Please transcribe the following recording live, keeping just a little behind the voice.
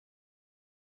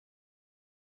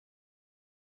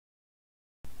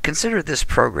Consider this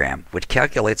program which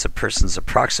calculates a person's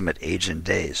approximate age in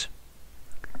days.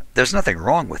 There's nothing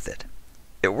wrong with it.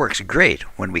 It works great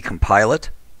when we compile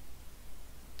it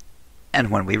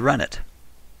and when we run it.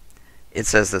 It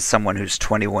says that someone who's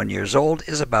 21 years old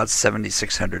is about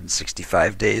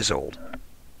 7,665 days old.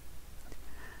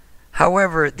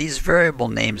 However, these variable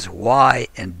names y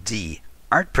and d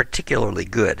aren't particularly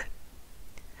good.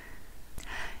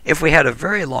 If we had a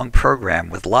very long program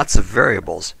with lots of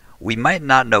variables, we might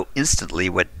not know instantly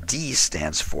what d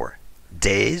stands for.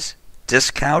 Days,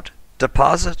 discount,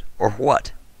 deposit, or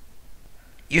what?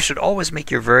 You should always make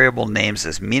your variable names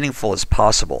as meaningful as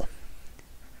possible.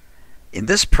 In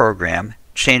this program,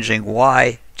 changing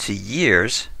y to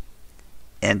years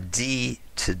and d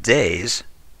to days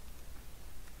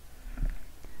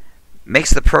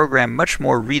makes the program much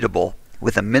more readable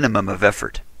with a minimum of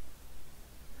effort.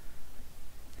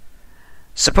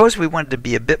 Suppose we wanted to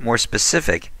be a bit more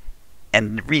specific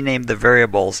and rename the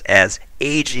variables as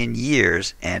age in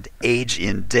years and age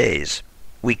in days.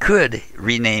 We could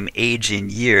rename age in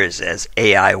years as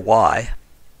AIY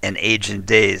and age in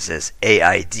days as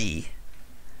AID,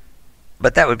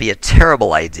 but that would be a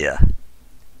terrible idea.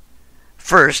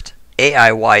 First,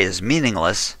 AIY is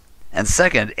meaningless, and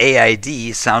second,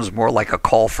 AID sounds more like a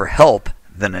call for help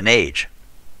than an age.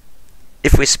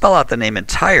 If we spell out the name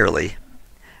entirely,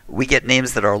 we get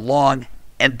names that are long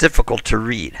and difficult to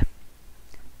read.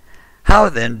 How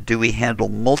then do we handle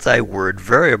multi-word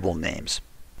variable names?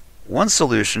 One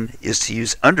solution is to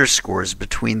use underscores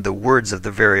between the words of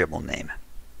the variable name.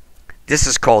 This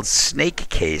is called snake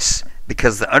case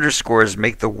because the underscores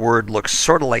make the word look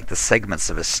sort of like the segments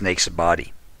of a snake's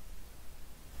body.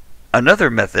 Another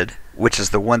method, which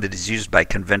is the one that is used by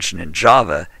convention in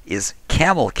Java, is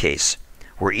camel case,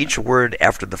 where each word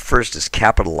after the first is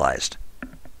capitalized.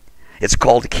 It's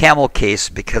called camel case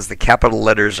because the capital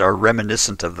letters are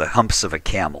reminiscent of the humps of a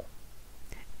camel,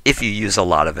 if you use a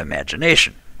lot of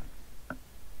imagination.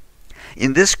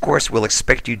 In this course, we'll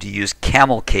expect you to use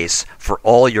camel case for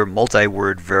all your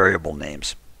multi-word variable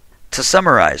names. To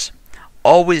summarize,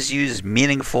 always use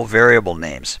meaningful variable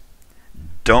names.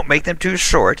 Don't make them too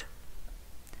short.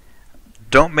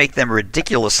 Don't make them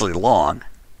ridiculously long.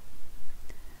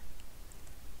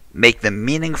 Make them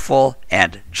meaningful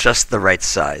and just the right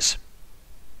size.